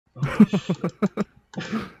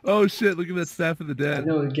Oh shit, look at that staff of the I dead.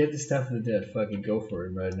 know, get the Staff of the Dead. Fucking go for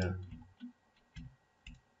it right now.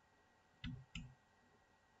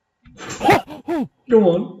 Oh, Go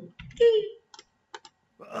on.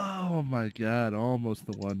 oh my god, almost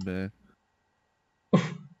the one, man.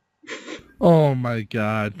 Oh my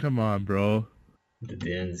god, come on, bro. The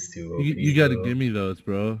Dan's too You OP, gotta bro. give me those,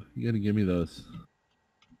 bro. You gotta give me those.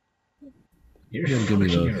 You're You gotta give me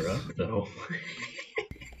fucking those. her up, though.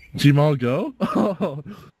 Gmaul go? Oh,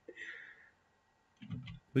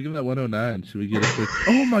 look at that 109. Should we get a quick...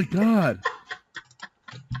 Oh my god!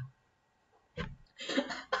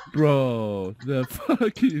 Bro, the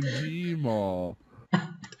fucking Gmaul.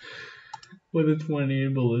 With a 20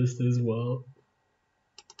 in Ballista as well.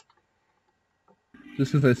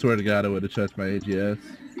 Just because I swear to god I would have checked my AGS.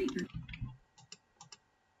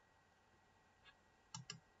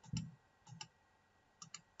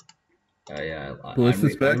 Oh yeah, Ballista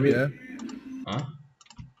spec, yeah. Huh?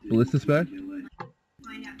 Ballista spec?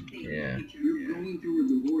 Yeah.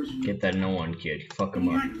 Get that no one kid. Fuck him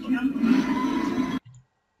up.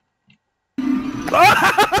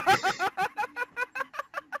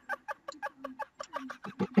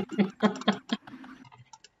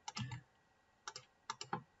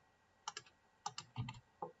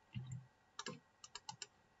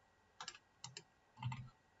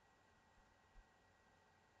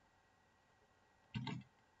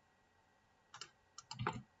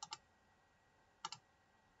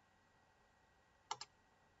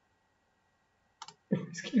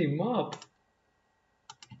 He's getting mopped.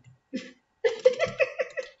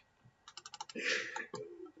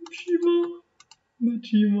 Shima. The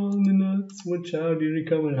Chima and the nuts. Watch out, you're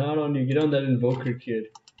coming hot on you. Get on that invoker kid.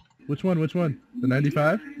 Which one? Which one? The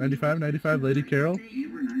 95? 95? 95 Lady Carol?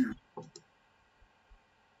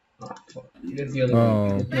 Ah, fuck. Get the other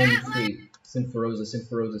one. Get 93. Sinfarosa,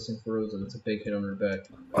 Sinfarosa, Sinfarosa. That's a big hit on her back.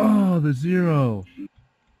 Oh, the 0.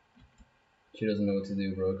 She doesn't know what to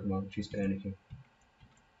do, bro. Come on, she's panicking.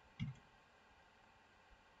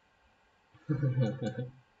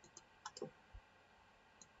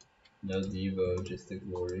 No Devo, just the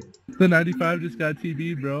glory. The 95 just got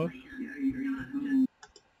TB, bro.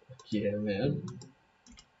 Yeah, man.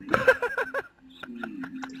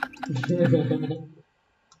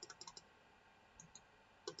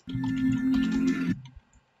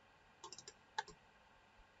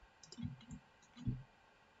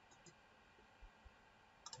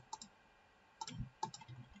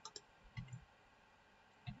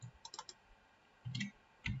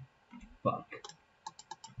 Fuck.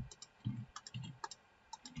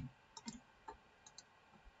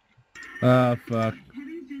 Ah, fuck.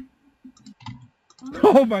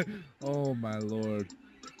 Oh my lord.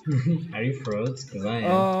 Are you froze? Cause I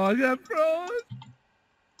am. Oh, I got froze.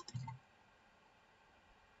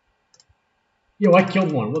 Yo, I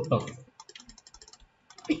killed one. What the?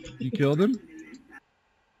 You killed him?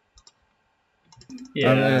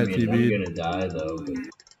 Yeah, I I'm TV'd. gonna die though, but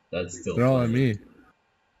that's still. They're all on me.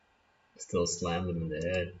 Still slammed him in the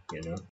head, you know.